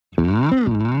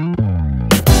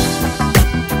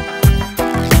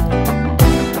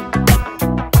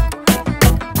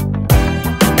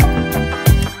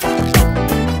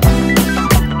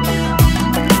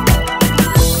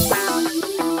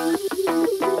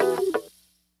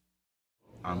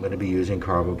I'm going to be using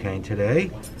carbocaine today,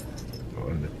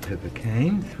 or the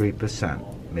pivocaine,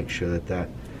 3%. Make sure that that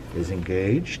is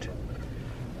engaged.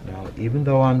 Now, even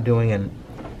though I'm doing a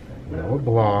lower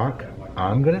block,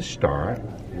 I'm going to start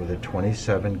with a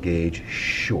 27 gauge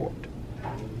short.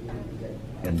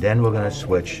 And then we're going to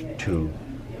switch to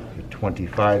the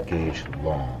 25 gauge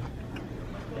long.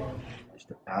 Just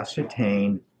to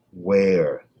ascertain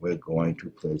where we're going to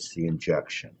place the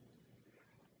injection,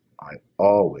 I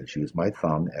always use my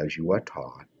thumb as you are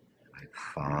taught. I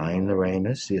find the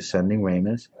ramus, the ascending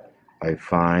ramus. I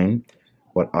find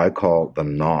what I call the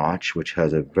notch, which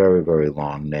has a very, very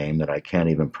long name that I can't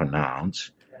even pronounce.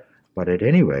 But at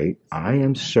any rate, I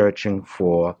am searching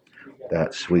for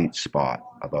that sweet spot.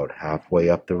 About halfway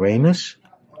up the ramus,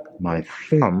 my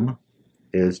thumb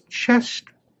is just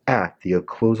at the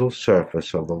occlusal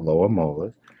surface of the lower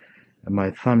molars, and my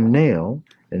thumbnail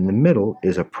in the middle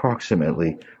is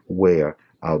approximately where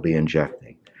I'll be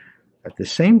injecting. At the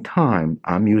same time,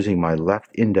 I'm using my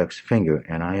left index finger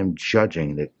and I am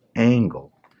judging the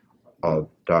angle of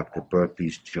Dr.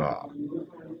 Burpee's jaw.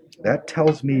 That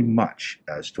tells me much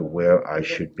as to where I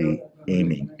should be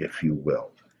aiming, if you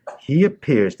will. He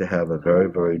appears to have a very,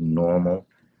 very normal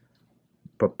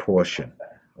proportion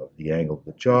of the angle of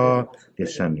the jaw, the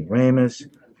ascending ramus,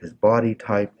 his body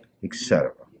type,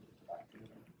 etc.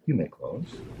 You may close.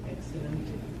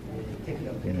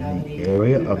 In the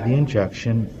area of the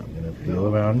injection, I'm going to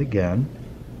feel around again.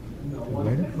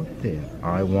 Right about there.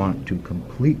 I want to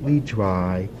completely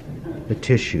dry the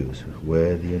tissues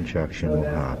where the injection will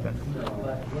happen.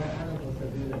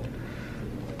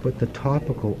 Put the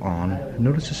topical on.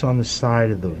 Notice this on the side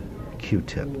of the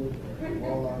Q-tip.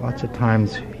 Lots of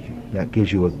times that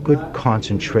gives you a good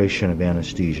concentration of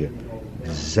anesthesia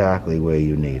exactly where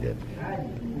you need it.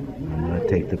 I'm going to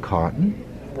take the cotton,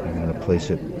 I'm going to place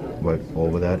it right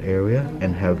over that area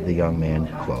and have the young man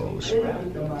close.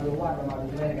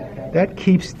 That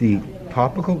keeps the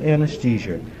topical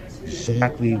anesthesia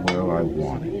exactly where I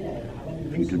want it.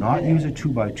 If you do not use a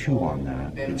 2x2 on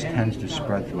that, it tends to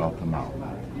spread throughout the mouth.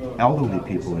 Elderly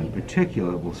people in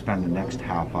particular will spend the next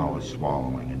half hour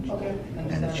swallowing,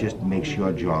 and it just makes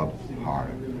your job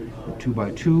harder. The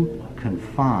 2x2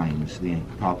 confines the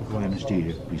topical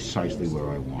anesthesia precisely where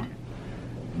I want it.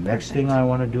 Next thing I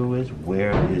want to do is,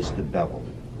 where is the bevel?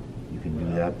 You can do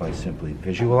that by simply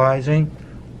visualizing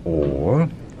or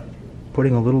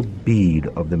putting a little bead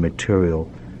of the material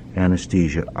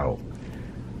anesthesia out.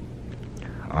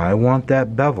 I want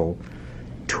that bevel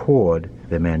toward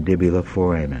the mandibular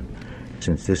foramen.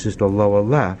 Since this is the lower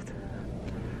left,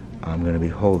 I'm going to be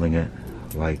holding it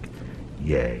like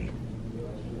yay.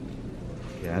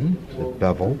 Again, the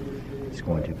bevel is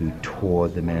going to be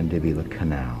toward the mandibular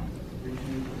canal.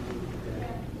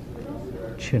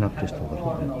 Chin up just a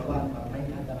little bit, please.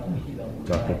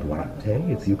 Dr. Duarte,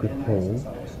 if you could hold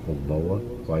the lower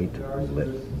right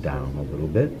lip down a little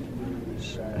bit.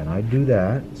 And I do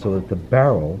that so that the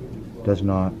barrel does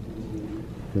not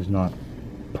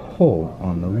pull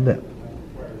on the lip.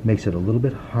 Makes it a little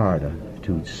bit harder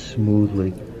to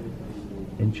smoothly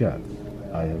inject.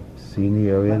 I have seen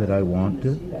the area that I want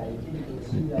to,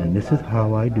 and this is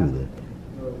how I do this.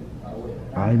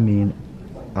 I mean,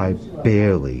 I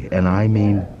barely, and I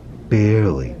mean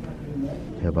barely,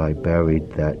 have I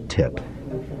buried that tip.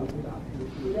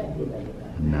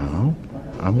 Now,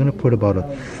 I'm going to put about a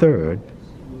third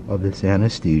of this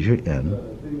anesthesia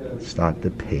in, start to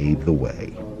pave the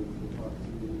way.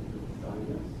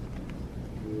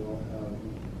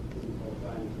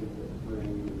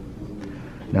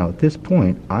 Now at this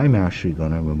point, I'm actually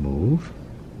going to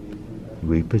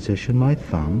reposition my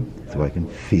thumb so I can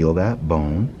feel that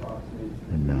bone.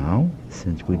 And now,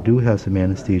 since we do have some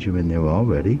anesthesia in there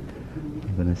already,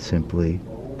 I'm going to simply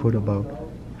put about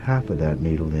half of that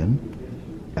needle in,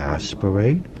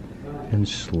 aspirate, and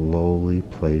slowly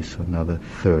place another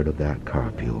third of that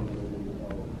carpule.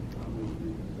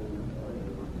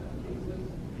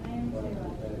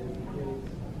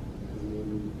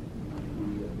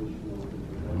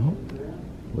 Now,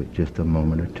 wait just a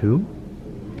moment or two.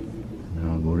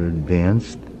 Now I'm going to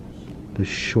advance the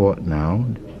short now.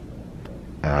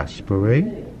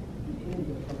 Aspirate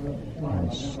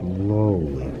and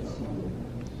slowly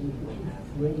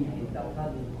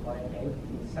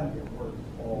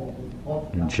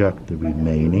inject the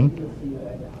remaining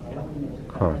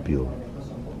carpule.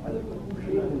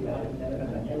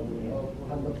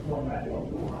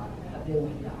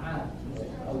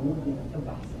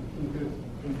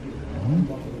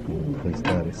 Place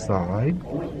that aside.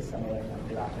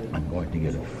 I'm going to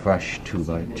get a fresh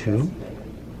 2x2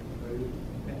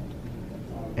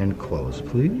 and close,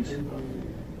 please.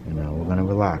 And now we're going to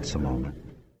relax a moment.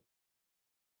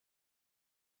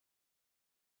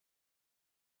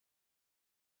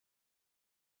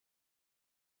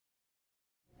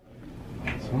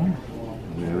 So,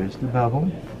 where is the bevel?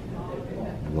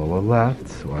 Lower left,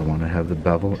 so I want to have the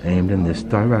bevel aimed in this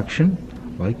direction,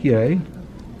 like yay.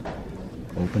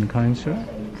 Open, kind sir.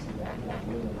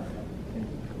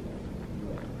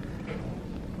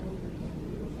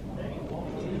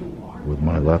 With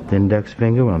my left index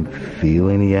finger, I'm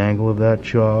feeling the angle of that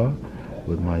jaw.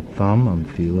 With my thumb, I'm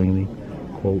feeling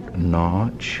the, quote,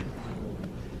 notch.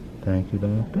 Thank you,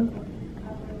 doctor.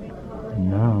 And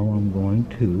now I'm going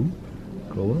to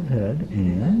go ahead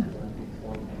and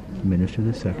administer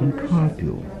the second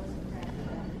carpule.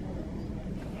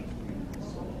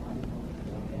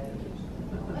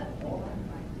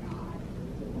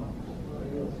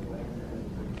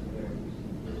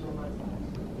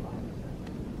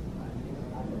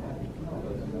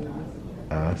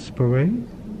 Aspirate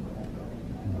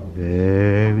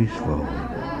very slowly.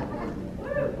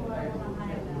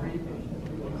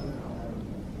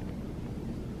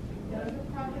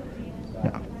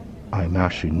 Now, I'm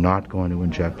actually not going to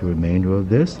inject the remainder of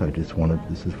this. I just wanted,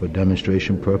 this is for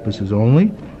demonstration purposes only.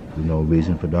 There's no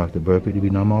reason for Dr. Burpee to be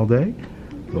numb all day.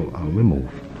 So I'll remove.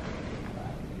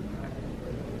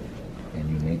 And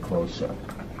you may close up.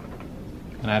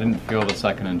 And I didn't feel the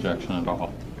second injection at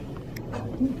all.